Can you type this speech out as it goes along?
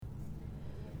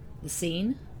The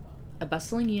scene, a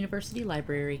bustling university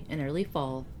library in early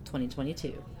fall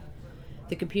 2022.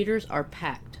 The computers are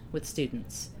packed with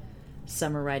students.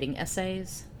 Some are writing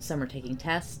essays, some are taking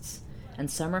tests,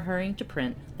 and some are hurrying to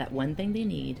print that one thing they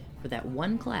need for that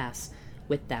one class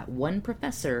with that one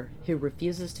professor who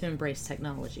refuses to embrace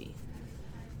technology.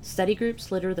 Study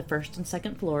groups litter the first and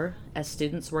second floor as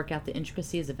students work out the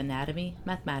intricacies of anatomy,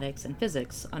 mathematics, and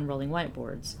physics on rolling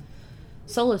whiteboards.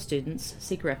 Solo students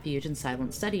seek refuge in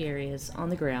silent study areas on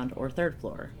the ground or third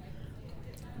floor.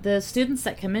 The students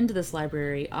that come into this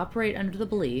library operate under the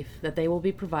belief that they will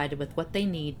be provided with what they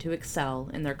need to excel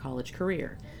in their college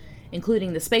career,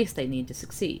 including the space they need to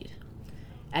succeed.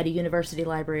 At a university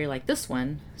library like this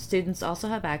one, students also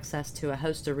have access to a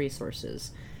host of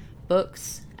resources: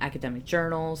 books, academic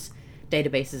journals,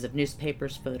 databases of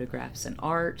newspapers, photographs, and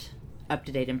art,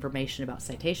 up-to-date information about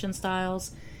citation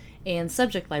styles, and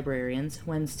subject librarians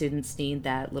when students need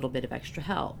that little bit of extra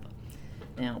help.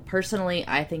 Now, personally,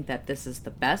 I think that this is the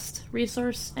best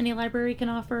resource any library can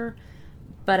offer,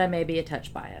 but I may be a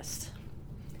touch biased.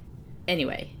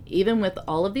 Anyway, even with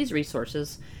all of these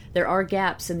resources, there are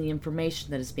gaps in the information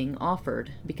that is being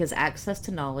offered because access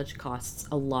to knowledge costs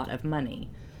a lot of money.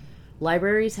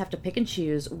 Libraries have to pick and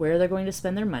choose where they're going to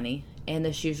spend their money, and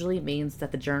this usually means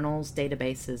that the journals,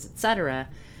 databases, etc.,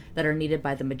 that are needed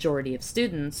by the majority of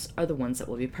students are the ones that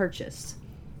will be purchased.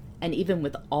 And even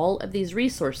with all of these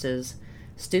resources,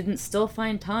 students still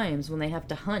find times when they have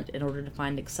to hunt in order to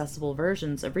find accessible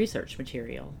versions of research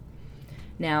material.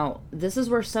 Now, this is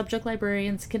where subject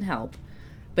librarians can help,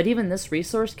 but even this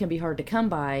resource can be hard to come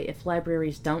by if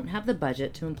libraries don't have the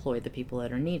budget to employ the people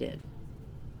that are needed.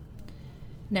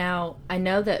 Now, I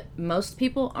know that most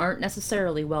people aren't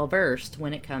necessarily well-versed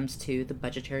when it comes to the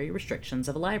budgetary restrictions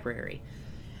of a library.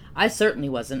 I certainly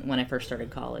wasn't when I first started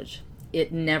college.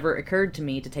 It never occurred to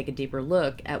me to take a deeper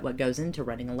look at what goes into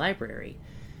running a library.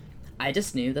 I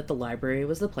just knew that the library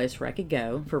was the place where I could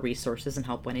go for resources and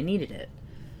help when I needed it.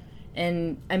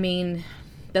 And, I mean,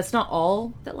 that's not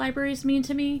all that libraries mean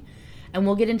to me, and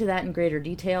we'll get into that in greater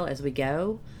detail as we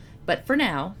go. But for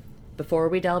now, before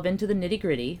we delve into the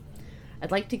nitty-gritty,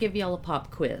 I'd like to give y'all a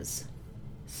pop quiz.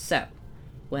 So,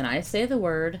 when I say the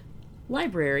word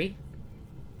library,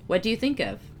 what do you think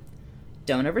of?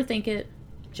 Don't overthink it.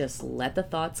 Just let the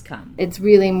thoughts come. It's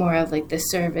really more of like the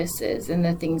services and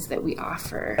the things that we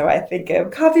offer. So I think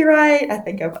of copyright, I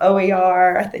think of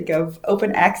OER, I think of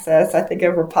open access, I think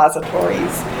of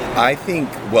repositories. I think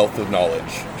wealth of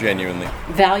knowledge, genuinely.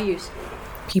 Values.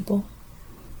 People,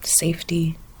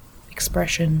 safety,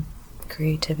 expression,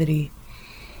 creativity.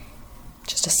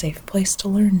 Just a safe place to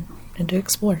learn and to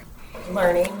explore.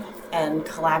 Learning and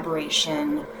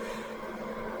collaboration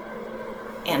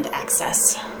and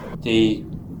access. The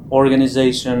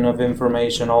organization of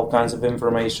information, all kinds of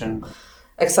information.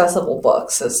 Accessible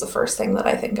books is the first thing that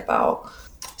I think about.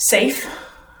 Safe.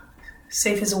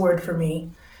 Safe is a word for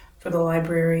me, for the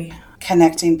library.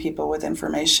 Connecting people with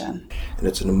information. And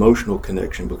it's an emotional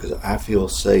connection because I feel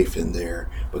safe in there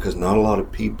because not a lot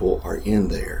of people are in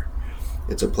there.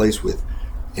 It's a place with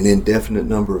an indefinite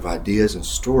number of ideas and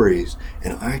stories,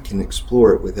 and I can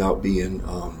explore it without being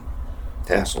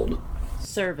tasseled.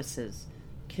 Services,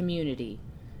 community,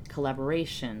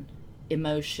 collaboration,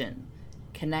 emotion,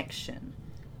 connection,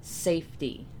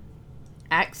 safety,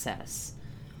 access.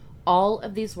 All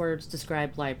of these words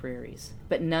describe libraries,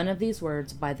 but none of these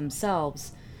words by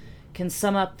themselves can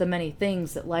sum up the many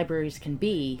things that libraries can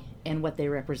be and what they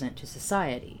represent to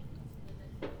society.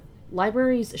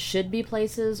 Libraries should be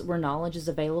places where knowledge is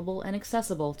available and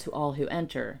accessible to all who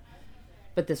enter,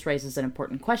 but this raises an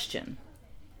important question.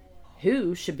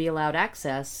 Who should be allowed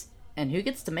access, and who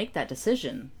gets to make that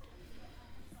decision?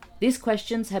 These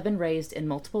questions have been raised in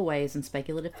multiple ways in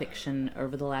speculative fiction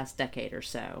over the last decade or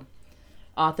so.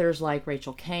 Authors like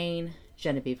Rachel Kane,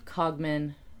 Genevieve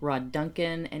Cogman, Rod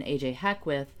Duncan, and A.J.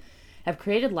 Hackwith have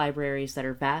created libraries that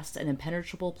are vast and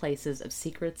impenetrable places of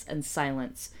secrets and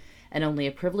silence, and only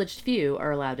a privileged few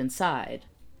are allowed inside.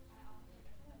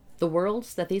 The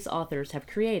worlds that these authors have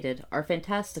created are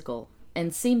fantastical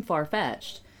and seem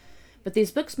far-fetched, but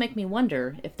these books make me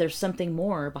wonder if there's something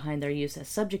more behind their use as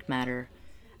subject matter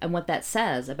and what that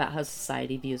says about how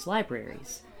society views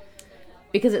libraries.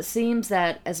 Because it seems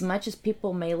that as much as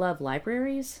people may love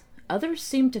libraries, others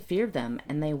seem to fear them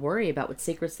and they worry about what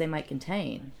secrets they might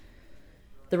contain.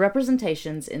 The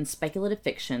representations in speculative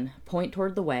fiction point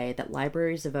toward the way that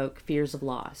libraries evoke fears of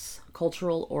loss,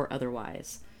 cultural or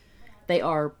otherwise. They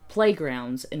are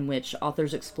playgrounds in which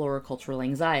authors explore cultural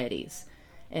anxieties,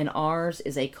 and ours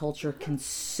is a culture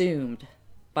consumed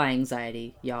by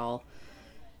anxiety, y'all.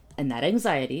 And that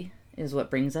anxiety is what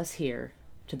brings us here,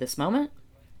 to this moment,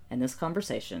 and this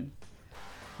conversation.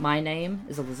 My name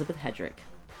is Elizabeth Hedrick.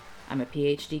 I'm a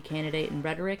PhD candidate in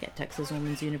rhetoric at Texas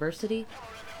Women's University,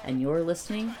 and you're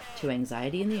listening to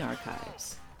Anxiety in the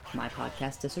Archives, my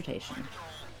podcast dissertation.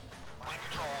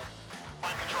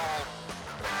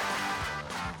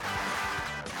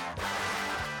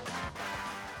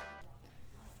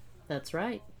 That's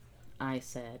right. I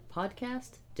said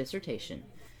podcast dissertation.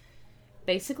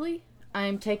 Basically,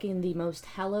 I'm taking the most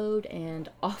hallowed and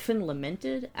often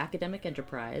lamented academic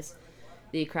enterprise,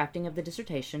 the crafting of the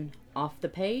dissertation, off the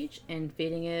page and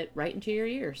feeding it right into your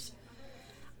ears.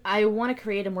 I want to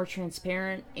create a more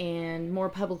transparent and more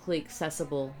publicly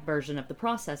accessible version of the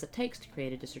process it takes to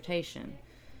create a dissertation.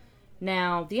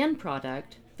 Now, the end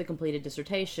product, the completed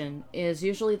dissertation, is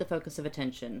usually the focus of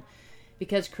attention,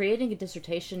 because creating a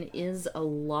dissertation is a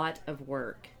lot of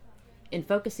work. In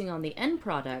focusing on the end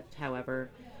product, however,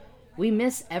 we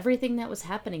miss everything that was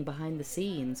happening behind the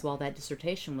scenes while that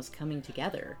dissertation was coming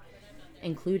together,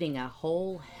 including a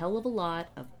whole hell of a lot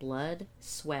of blood,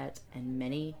 sweat, and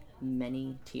many,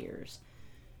 many tears.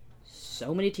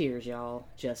 So many tears, y'all.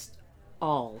 Just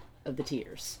all of the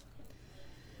tears.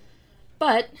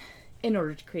 But in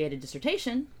order to create a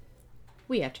dissertation,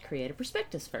 we have to create a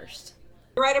prospectus first.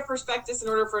 You write a prospectus in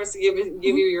order for us to give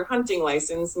you your hunting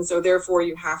license, and so therefore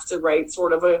you have to write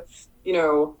sort of a,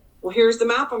 well, here's the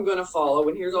map I'm going to follow,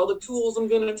 and here's all the tools I'm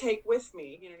going to take with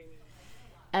me. You know what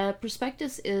I mean? A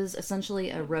prospectus is essentially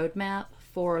a roadmap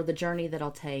for the journey that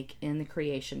I'll take in the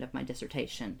creation of my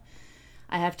dissertation.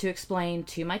 I have to explain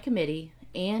to my committee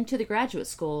and to the graduate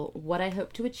school what I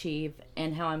hope to achieve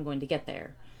and how I'm going to get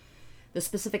there. The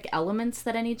specific elements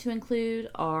that I need to include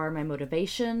are my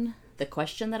motivation, the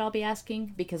question that I'll be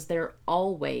asking, because there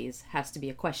always has to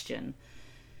be a question,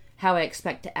 how I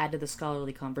expect to add to the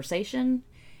scholarly conversation,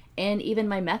 and even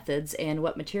my methods and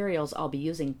what materials I'll be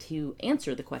using to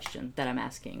answer the question that I'm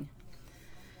asking.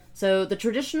 So the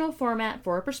traditional format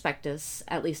for a prospectus,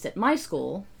 at least at my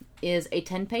school, is a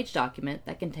 10-page document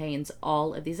that contains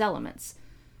all of these elements.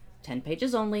 10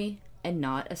 pages only, and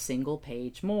not a single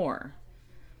page more.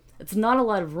 It's not a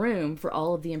lot of room for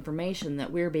all of the information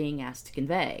that we're being asked to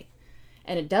convey.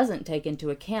 And it doesn't take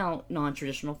into account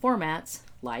non-traditional formats,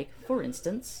 like, for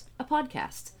instance, a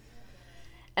podcast.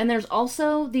 And there's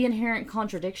also the inherent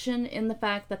contradiction in the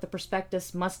fact that the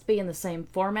prospectus must be in the same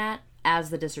format as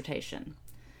the dissertation.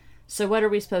 So what are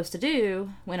we supposed to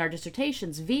do when our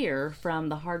dissertations veer from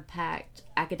the hard-packed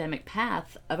academic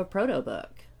path of a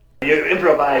proto-book? You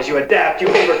improvise, you adapt, you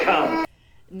overcome.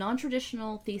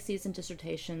 Non-traditional theses and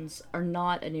dissertations are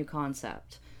not a new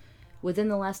concept. Within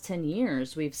the last 10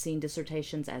 years, we've seen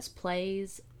dissertations as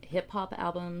plays, hip-hop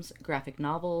albums, graphic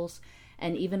novels,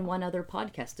 and even one other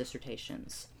podcast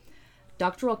dissertations.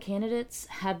 Doctoral candidates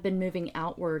have been moving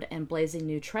outward and blazing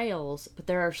new trails, but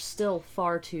there are still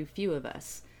far too few of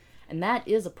us, and that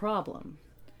is a problem.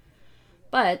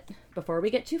 But before we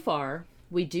get too far,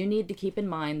 we do need to keep in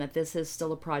mind that this is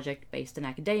still a project based in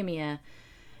academia,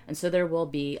 and so there will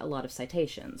be a lot of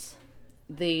citations.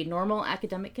 The normal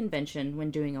academic convention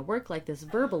when doing a work like this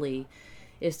verbally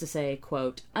is to say,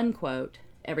 quote, unquote,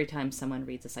 every time someone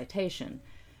reads a citation,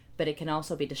 but it can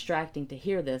also be distracting to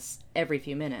hear this every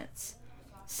few minutes.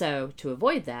 So, to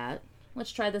avoid that,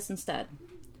 let's try this instead.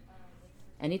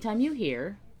 Anytime you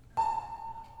hear,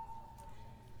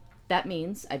 that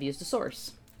means I've used a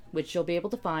source, which you'll be able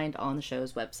to find on the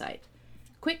show's website.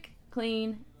 Quick,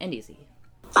 clean, and easy.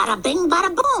 Bada bing,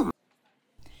 bada boom!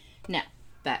 Now,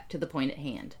 back to the point at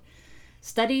hand.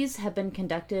 Studies have been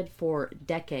conducted for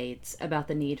decades about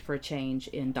the need for a change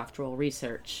in doctoral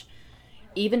research.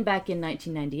 Even back in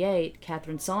 1998,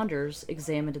 Catherine Saunders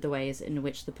examined the ways in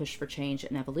which the push for change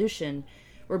and evolution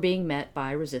were being met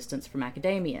by resistance from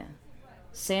academia.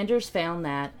 Sanders found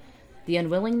that the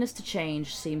unwillingness to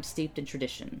change seemed steeped in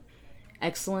tradition.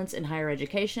 Excellence in higher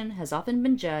education has often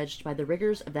been judged by the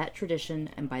rigors of that tradition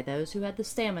and by those who had the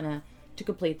stamina to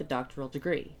complete the doctoral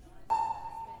degree.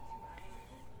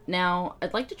 Now,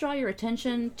 I'd like to draw your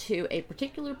attention to a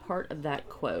particular part of that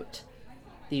quote.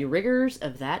 The rigors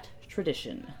of that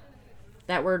tradition.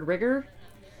 That word rigor,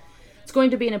 it's going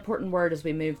to be an important word as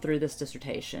we move through this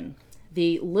dissertation.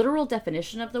 The literal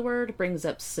definition of the word brings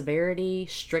up severity,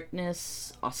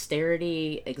 strictness,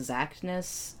 austerity,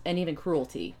 exactness, and even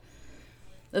cruelty.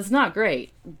 That's not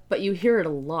great, but you hear it a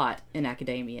lot in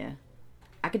academia.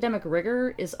 Academic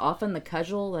rigor is often the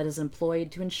cudgel that is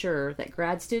employed to ensure that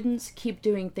grad students keep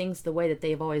doing things the way that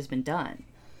they've always been done.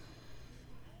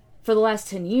 For the last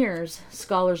 10 years,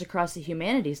 scholars across the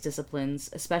humanities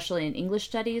disciplines, especially in English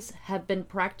studies, have been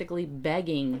practically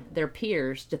begging their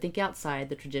peers to think outside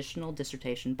the traditional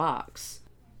dissertation box.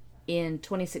 In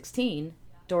 2016,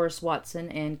 Doris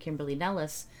Watson and Kimberly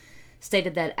Nellis,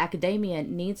 stated that academia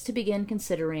needs to begin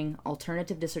considering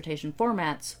alternative dissertation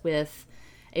formats with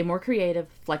a more creative,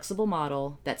 flexible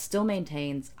model that still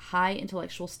maintains high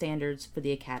intellectual standards for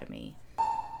the academy.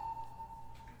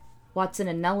 Watson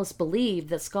and Nellis believed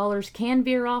that scholars can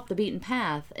veer off the beaten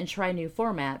path and try new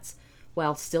formats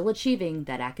while still achieving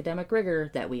that academic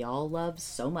rigor that we all love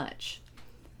so much.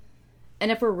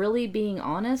 And if we're really being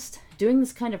honest, doing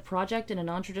this kind of project in a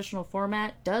non-traditional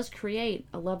format does create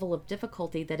a level of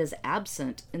difficulty that is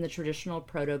absent in the traditional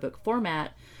proto-book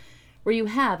format, where you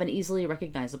have an easily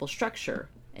recognizable structure,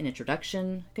 an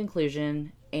introduction,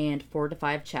 conclusion, and 4 to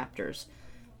 5 chapters,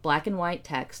 black and white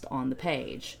text on the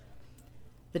page.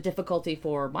 The difficulty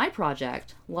for my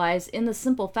project lies in the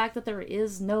simple fact that there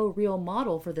is no real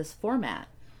model for this format.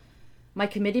 My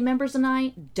committee members and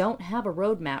I don't have a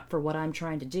roadmap for what I'm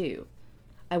trying to do.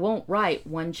 I won't write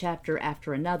one chapter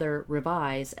after another,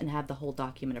 revise, and have the whole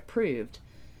document approved.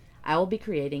 I will be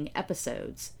creating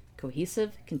episodes,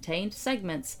 cohesive, contained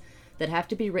segments that have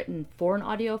to be written for an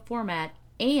audio format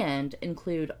and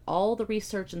include all the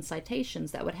research and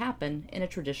citations that would happen in a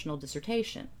traditional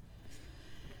dissertation.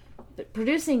 But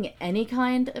producing any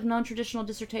kind of non-traditional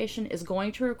dissertation is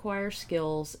going to require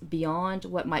skills beyond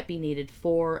what might be needed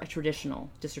for a traditional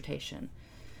dissertation.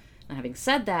 Now, having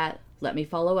said that, let me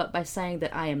follow up by saying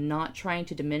that I am not trying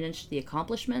to diminish the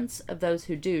accomplishments of those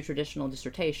who do traditional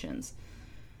dissertations.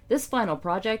 This final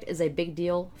project is a big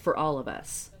deal for all of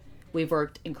us. We've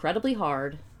worked incredibly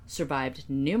hard, survived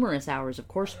numerous hours of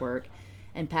coursework,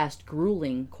 and passed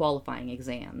grueling qualifying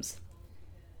exams.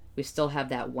 We still have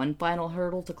that one final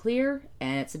hurdle to clear,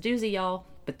 and it's a doozy, y'all,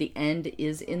 but the end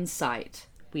is in sight.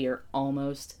 We are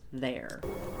almost there.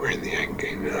 We're in the end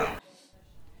game now.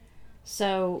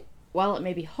 So, while it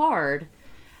may be hard,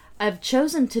 I've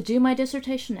chosen to do my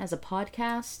dissertation as a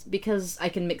podcast because I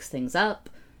can mix things up,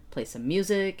 play some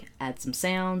music, add some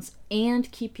sounds, and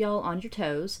keep y'all on your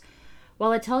toes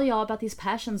while I tell y'all about these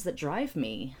passions that drive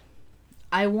me.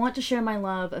 I want to share my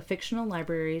love of fictional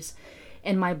libraries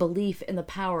and my belief in the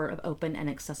power of open and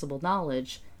accessible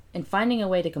knowledge, and finding a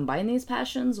way to combine these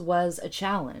passions was a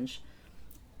challenge.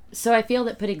 So I feel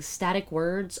that putting static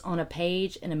words on a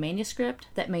page in a manuscript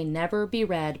that may never be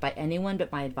read by anyone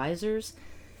but my advisors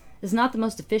is not the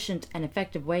most efficient and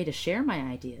effective way to share my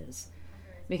ideas.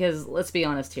 Because, let's be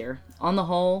honest here, on the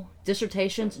whole,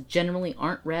 dissertations generally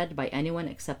aren't read by anyone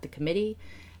except the committee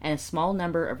and a small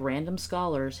number of random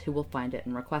scholars who will find it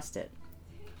and request it.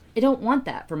 I don't want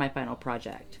that for my final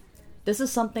project. This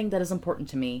is something that is important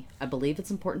to me. I believe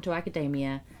it's important to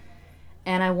academia,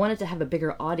 and I want it to have a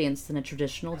bigger audience than a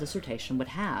traditional dissertation would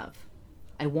have.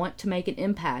 I want to make an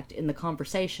impact in the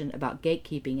conversation about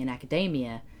gatekeeping in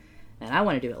academia, and I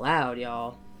want to do it loud,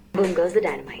 y'all. Boom goes the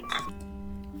dynamite.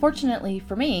 Fortunately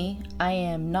for me, I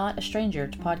am not a stranger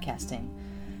to podcasting.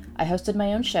 I hosted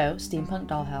my own show, Steampunk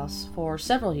Dollhouse, for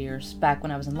several years back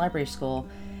when I was in library school,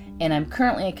 and I'm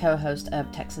currently a co-host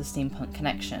of Texas Steampunk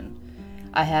Connection.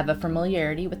 I have a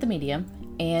familiarity with the medium,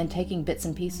 and taking bits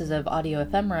and pieces of audio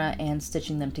ephemera and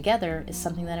stitching them together is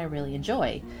something that I really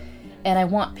enjoy, and I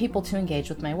want people to engage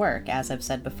with my work, as I've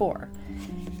said before.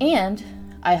 And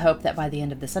I hope that by the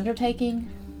end of this undertaking,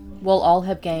 we'll all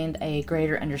have gained a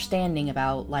greater understanding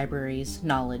about libraries,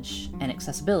 knowledge, and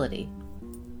accessibility.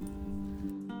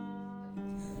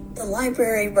 The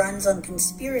library runs on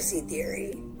conspiracy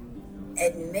theory.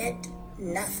 Admit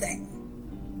nothing.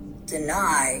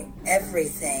 Deny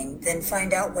everything, then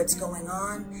find out what's going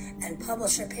on and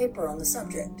publish a paper on the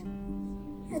subject.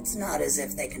 It's not as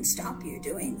if they can stop you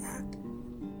doing that.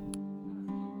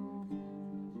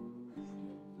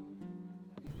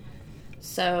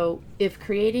 So, if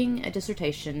creating a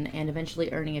dissertation and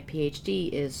eventually earning a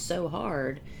PhD is so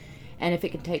hard, and if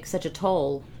it can take such a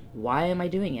toll, why am I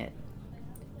doing it?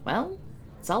 Well,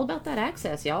 it's all about that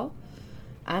access, y'all.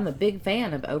 I'm a big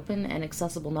fan of open and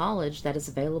accessible knowledge that is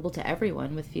available to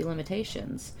everyone with few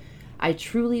limitations. I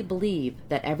truly believe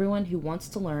that everyone who wants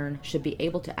to learn should be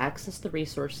able to access the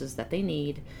resources that they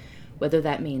need, whether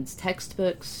that means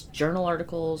textbooks, journal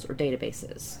articles, or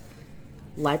databases.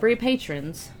 Library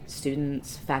patrons,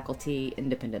 students, faculty,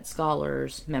 independent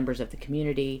scholars, members of the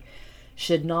community,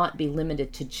 should not be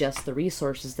limited to just the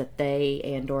resources that they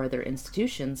and/or their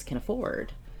institutions can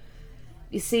afford.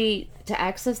 You see, to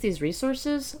access these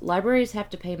resources, libraries have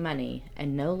to pay money,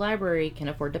 and no library can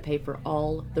afford to pay for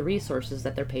all the resources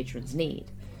that their patrons need.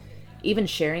 Even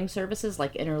sharing services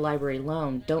like interlibrary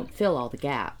loan don't fill all the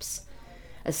gaps.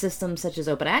 A system such as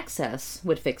open access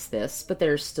would fix this, but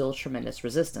there's still tremendous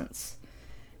resistance.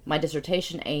 My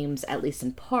dissertation aims, at least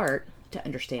in part, to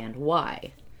understand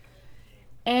why.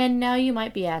 And now you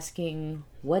might be asking,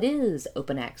 What is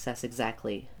open access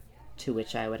exactly? To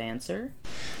which I would answer,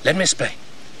 let me explain.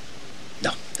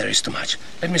 No, there is too much.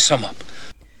 Let me sum up.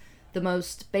 The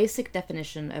most basic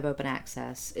definition of open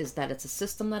access is that it's a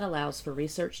system that allows for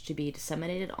research to be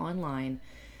disseminated online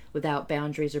without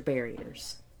boundaries or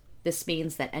barriers. This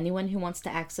means that anyone who wants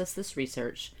to access this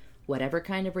research, whatever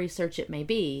kind of research it may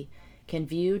be, can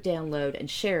view, download, and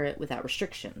share it without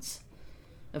restrictions.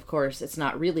 Of course, it's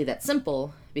not really that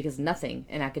simple, because nothing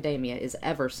in academia is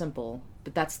ever simple,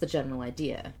 but that's the general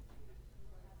idea.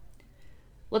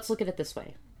 Let's look at it this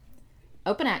way.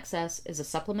 Open access is a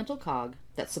supplemental cog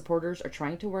that supporters are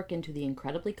trying to work into the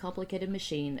incredibly complicated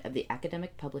machine of the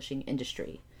academic publishing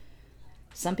industry.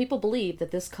 Some people believe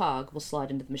that this cog will slot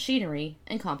into the machinery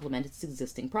and complement its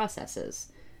existing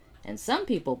processes. And some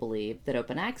people believe that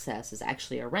open access is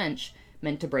actually a wrench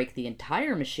meant to break the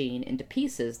entire machine into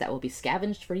pieces that will be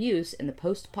scavenged for use in the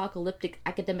post-apocalyptic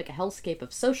academic hellscape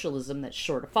of socialism that's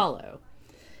sure to follow.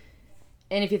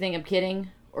 And if you think I'm kidding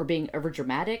or being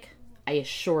overdramatic, I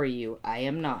assure you I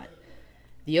am not.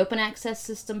 The open access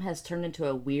system has turned into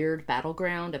a weird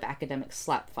battleground of academic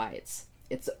slap fights.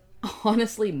 It's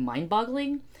honestly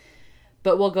mind-boggling,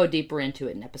 but we'll go deeper into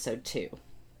it in episode 2.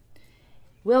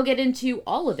 We'll get into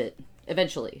all of it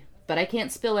eventually, but I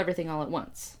can't spill everything all at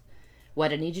once.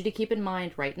 What I need you to keep in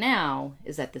mind right now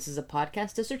is that this is a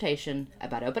podcast dissertation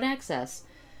about open access,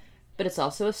 but it's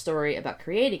also a story about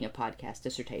creating a podcast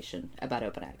dissertation about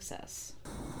open access.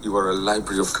 You are a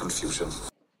library of confusion.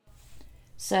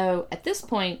 So, at this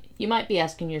point, you might be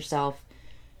asking yourself,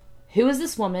 who is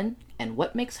this woman, and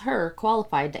what makes her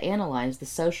qualified to analyze the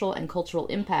social and cultural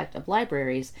impact of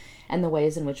libraries and the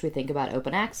ways in which we think about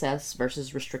open access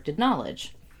versus restricted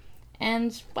knowledge?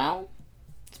 And, well,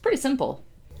 it's pretty simple.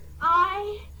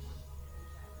 I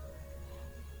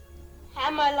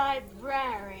am a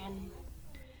librarian.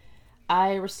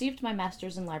 I received my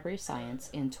master's in library science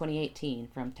in 2018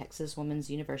 from Texas Women's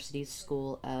University's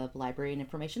School of Library and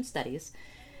Information Studies,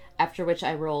 after which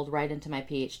I rolled right into my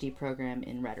PhD program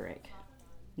in rhetoric.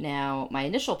 Now, my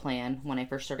initial plan when I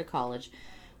first started college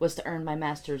was to earn my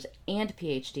master's and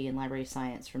PhD in library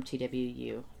science from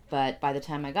TWU, but by the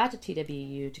time I got to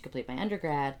TWU to complete my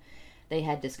undergrad, they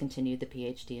had discontinued the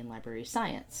PhD in library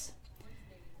science.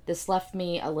 This left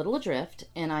me a little adrift,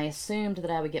 and I assumed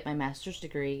that I would get my master's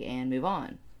degree and move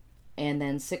on. And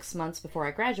then 6 months before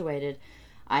I graduated,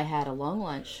 I had a long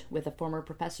lunch with a former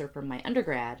professor from my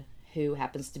undergrad, who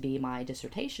happens to be my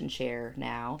dissertation chair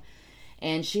now,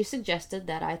 and she suggested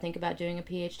that I think about doing a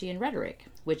PhD in rhetoric,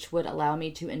 which would allow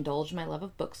me to indulge my love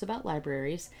of books about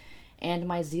libraries and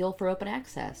my zeal for open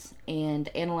access, and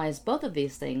analyze both of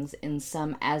these things in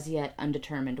some as-yet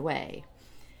undetermined way.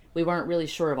 We weren't really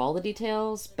sure of all the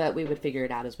details, but we would figure it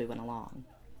out as we went along.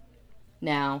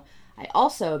 Now, I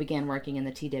also began working in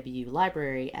the TWU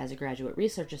library as a graduate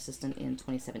research assistant in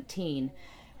 2017,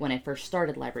 when I first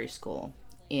started library school.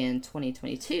 In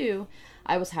 2022,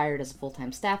 I was hired as a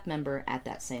full-time staff member at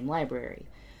that same library.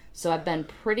 So I've been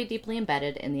pretty deeply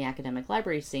embedded in the academic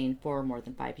library scene for more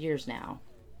than 5 years now.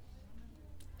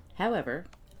 However,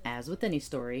 as with any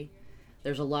story,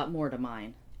 there's a lot more to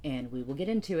mine, and we will get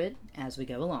into it as we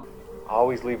go along.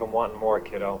 Always leave them wanting more,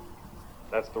 kiddo.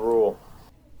 That's the rule.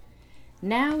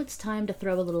 Now it's time to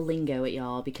throw a little lingo at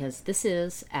y'all, because this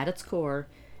is, at its core,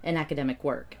 an academic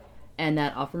work, and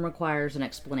that often requires an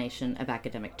explanation of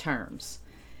academic terms.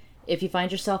 If you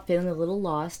find yourself feeling a little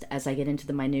lost as I get into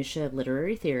the minutiae of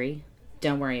literary theory,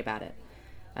 don't worry about it.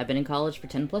 I've been in college for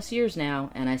 10 plus years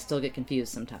now, and I still get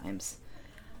confused sometimes.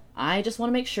 I just want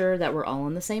to make sure that we're all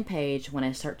on the same page when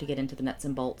I start to get into the nuts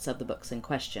and bolts of the books in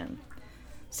question.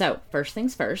 So, first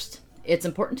things first, it's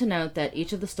important to note that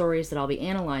each of the stories that I'll be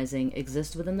analyzing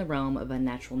exist within the realm of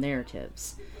unnatural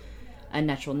narratives.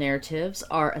 Unnatural narratives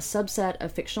are a subset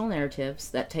of fictional narratives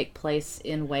that take place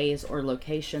in ways or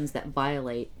locations that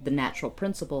violate the natural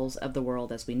principles of the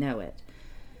world as we know it.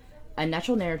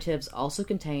 Unnatural narratives also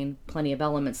contain plenty of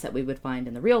elements that we would find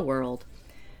in the real world,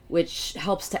 which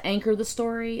helps to anchor the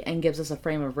story and gives us a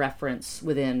frame of reference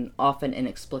within often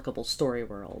inexplicable story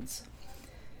worlds.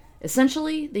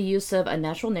 Essentially, the use of a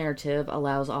natural narrative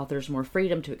allows authors more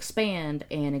freedom to expand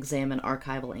and examine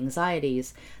archival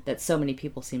anxieties that so many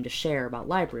people seem to share about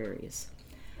libraries.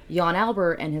 Jan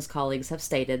Albert and his colleagues have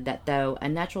stated that though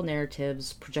unnatural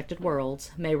narratives' projected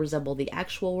worlds may resemble the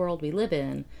actual world we live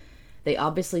in, they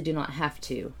obviously do not have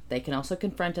to. They can also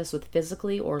confront us with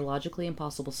physically or logically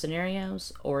impossible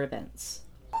scenarios or events.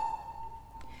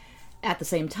 At the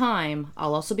same time,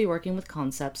 I'll also be working with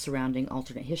concepts surrounding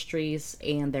alternate histories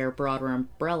and their broader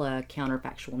umbrella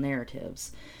counterfactual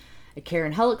narratives.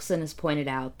 Karen Hellickson has pointed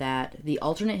out that the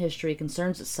alternate history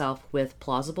concerns itself with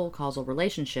plausible causal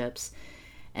relationships,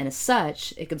 and as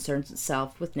such, it concerns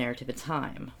itself with narrative and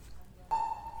time.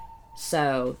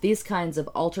 So, these kinds of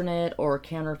alternate or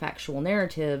counterfactual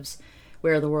narratives,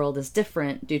 where the world is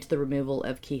different due to the removal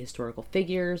of key historical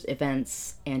figures,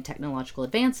 events, and technological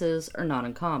advances, are not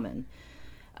uncommon.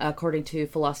 According to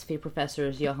philosophy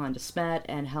professors Johan de Smet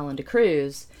and Helen de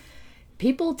Cruz,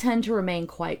 people tend to remain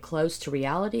quite close to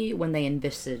reality when they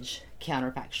envisage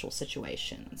counterfactual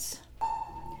situations.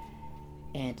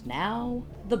 And now,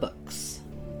 the books.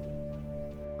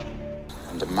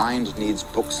 And the mind needs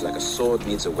books like a sword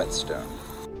needs a whetstone.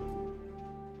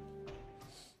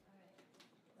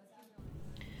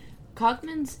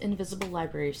 Cogman's Invisible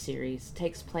Library series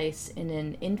takes place in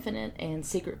an infinite and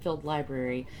secret-filled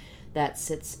library that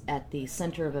sits at the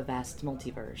center of a vast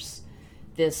multiverse.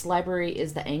 This library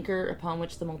is the anchor upon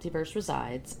which the multiverse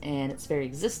resides, and its very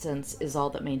existence is all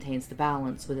that maintains the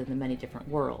balance within the many different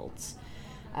worlds.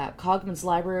 Cogman's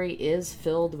library is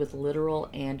filled with literal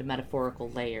and metaphorical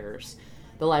layers.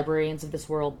 The librarians of this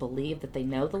world believe that they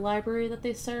know the library that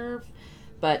they serve,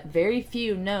 but very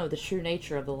few know the true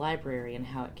nature of the library and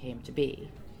how it came to be.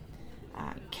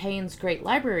 Kane's Great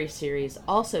Library series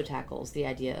also tackles the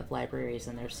idea of libraries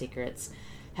and their secrets.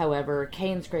 However,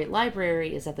 Kane's Great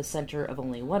Library is at the center of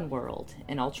only one world,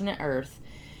 an alternate Earth,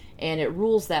 and it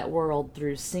rules that world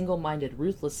through single-minded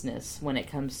ruthlessness when it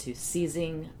comes to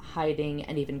seizing, hiding,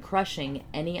 and even crushing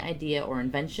any idea or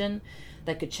invention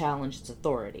that could challenge its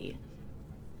authority.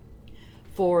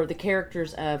 For the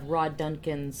characters of Rod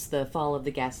Duncan's The Fall of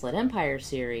the Gaslit Empire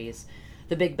series,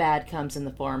 the big bad comes in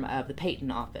the form of the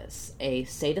Patent Office, a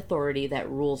state authority that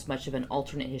rules much of an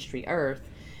alternate history Earth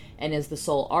and is the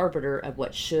sole arbiter of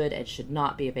what should and should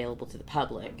not be available to the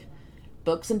public.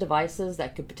 Books and devices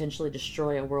that could potentially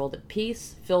destroy a world at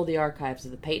peace fill the archives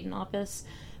of the Patent Office,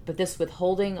 but this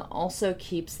withholding also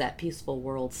keeps that peaceful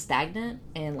world stagnant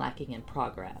and lacking in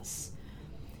progress.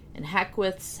 And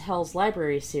Hackwith's Hell's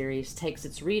Library series takes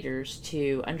its readers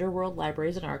to underworld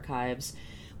libraries and archives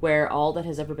where all that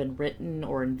has ever been written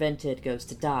or invented goes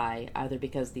to die, either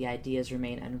because the ideas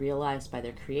remain unrealized by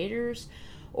their creators,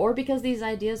 or because these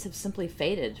ideas have simply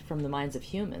faded from the minds of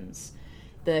humans.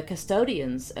 The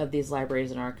custodians of these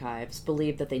libraries and archives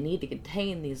believe that they need to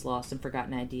contain these lost and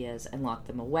forgotten ideas and lock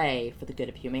them away for the good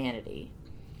of humanity.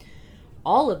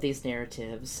 All of these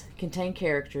narratives contain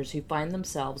characters who find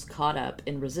themselves caught up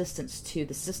in resistance to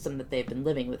the system that they've been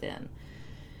living within.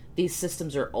 These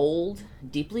systems are old,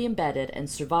 deeply embedded, and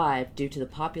survive due to the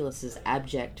populace's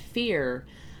abject fear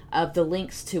of the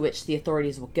lengths to which the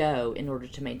authorities will go in order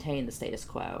to maintain the status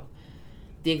quo.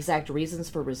 The exact reasons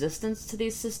for resistance to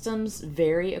these systems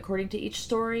vary according to each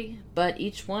story, but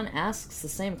each one asks the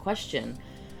same question: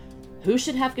 who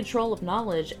should have control of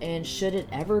knowledge, and should it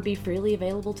ever be freely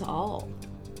available to all?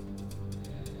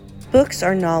 Books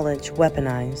are knowledge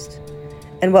weaponized,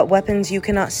 and what weapons you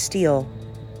cannot steal,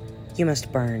 you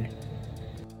must burn.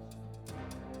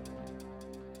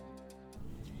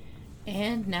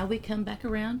 And now we come back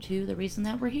around to the reason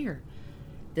that we're here.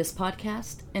 This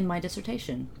podcast and my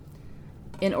dissertation.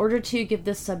 In order to give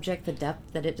this subject the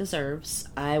depth that it deserves,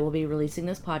 I will be releasing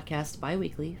this podcast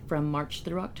bi-weekly from March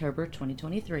through October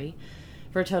 2023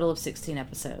 for a total of 16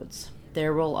 episodes.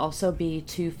 There will also be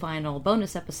 2 final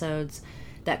bonus episodes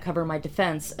that cover my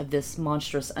defense of this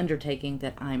monstrous undertaking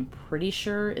that I'm pretty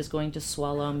sure is going to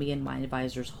swallow me and my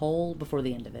advisors whole before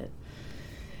the end of it.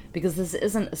 Because this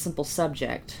isn't a simple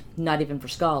subject, not even for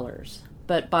scholars,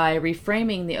 but by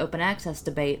reframing the open access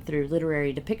debate through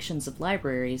literary depictions of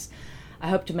libraries, I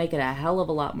hope to make it a hell of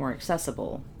a lot more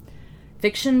accessible.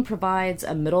 Fiction provides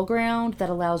a middle ground that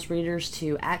allows readers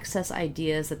to access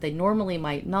ideas that they normally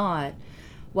might not,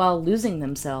 while losing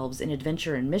themselves in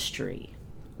adventure and mystery.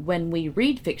 When we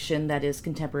read fiction that is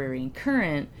contemporary and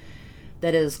current,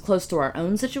 that is close to our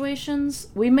own situations,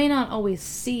 we may not always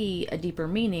see a deeper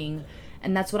meaning,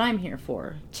 and that's what I'm here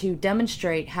for, to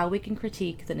demonstrate how we can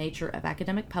critique the nature of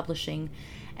academic publishing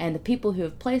and the people who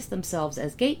have placed themselves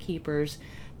as gatekeepers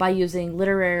by using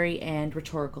literary and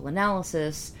rhetorical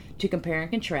analysis to compare and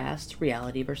contrast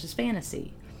reality versus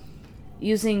fantasy.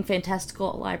 Using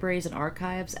fantastical libraries and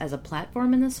archives as a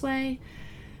platform in this way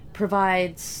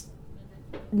provides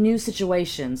new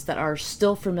situations that are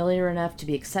still familiar enough to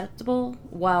be acceptable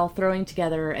while throwing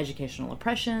together educational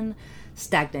oppression,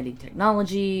 stagnating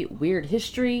technology, weird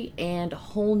history, and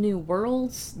whole new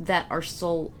worlds that are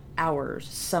still ours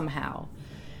somehow.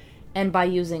 And by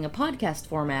using a podcast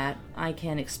format, I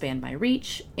can expand my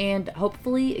reach and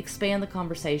hopefully expand the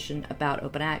conversation about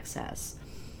open access.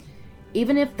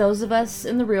 Even if those of us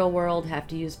in the real world have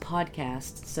to use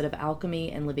podcasts instead of alchemy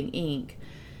and living ink,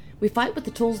 we fight with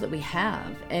the tools that we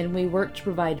have, and we work to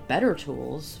provide better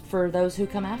tools for those who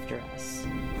come after us.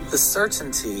 The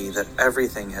certainty that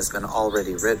everything has been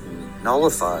already written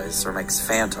nullifies or makes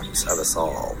phantoms of us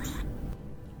all.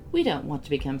 We don't want to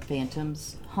become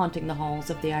phantoms, haunting the halls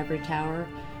of the ivory tower,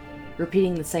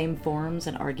 repeating the same forms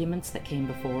and arguments that came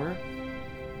before.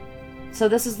 So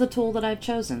this is the tool that I've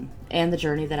chosen, and the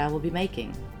journey that I will be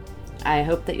making. I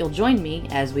hope that you'll join me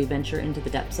as we venture into the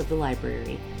depths of the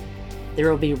library. There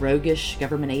will be roguish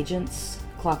government agents,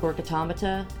 clockwork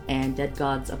automata, and dead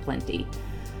gods aplenty.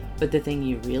 But the thing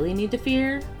you really need to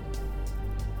fear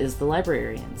is the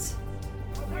librarians.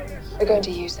 We're going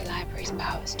to use the library's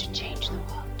powers to change the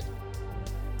world.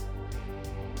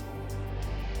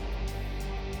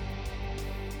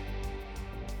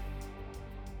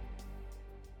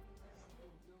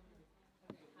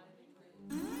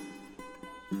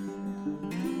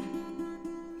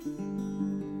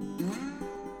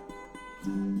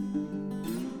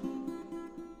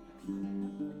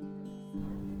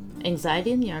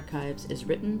 Anxiety in the Archives is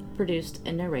written, produced,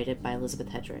 and narrated by Elizabeth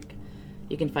Hedrick.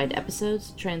 You can find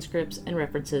episodes, transcripts, and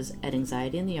references at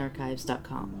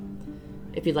anxietyinthearchives.com.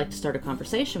 If you'd like to start a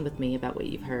conversation with me about what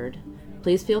you've heard,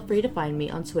 please feel free to find me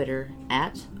on Twitter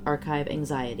at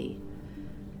ArchiveAnxiety.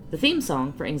 The theme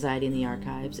song for Anxiety in the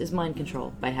Archives is Mind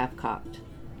Control by Half Cocked.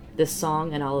 This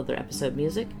song and all other episode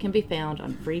music can be found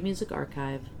on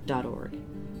freemusicarchive.org.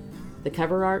 The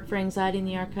cover art for Anxiety in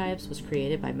the Archives was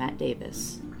created by Matt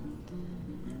Davis.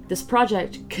 This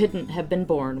project couldn't have been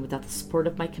born without the support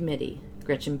of my committee,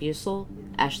 Gretchen Bussel,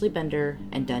 Ashley Bender,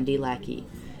 and Dundee Lackey,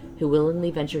 who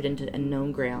willingly ventured into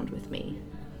unknown ground with me.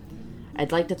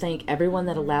 I'd like to thank everyone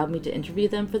that allowed me to interview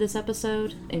them for this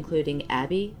episode, including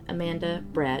Abby, Amanda,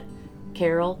 Brett,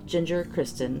 Carol, Ginger,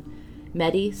 Kristen,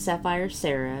 Meddy, Sapphire,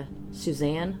 Sarah,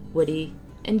 Suzanne, Woody,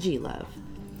 and G-Love.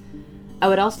 I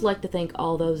would also like to thank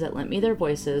all those that lent me their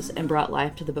voices and brought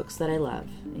life to the books that I love,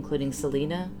 including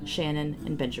Selena, Shannon,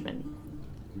 and Benjamin.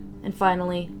 And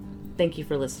finally, thank you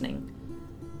for listening.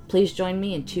 Please join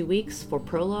me in 2 weeks for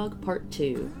Prologue Part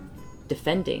 2,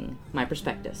 Defending My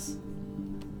Prospectus.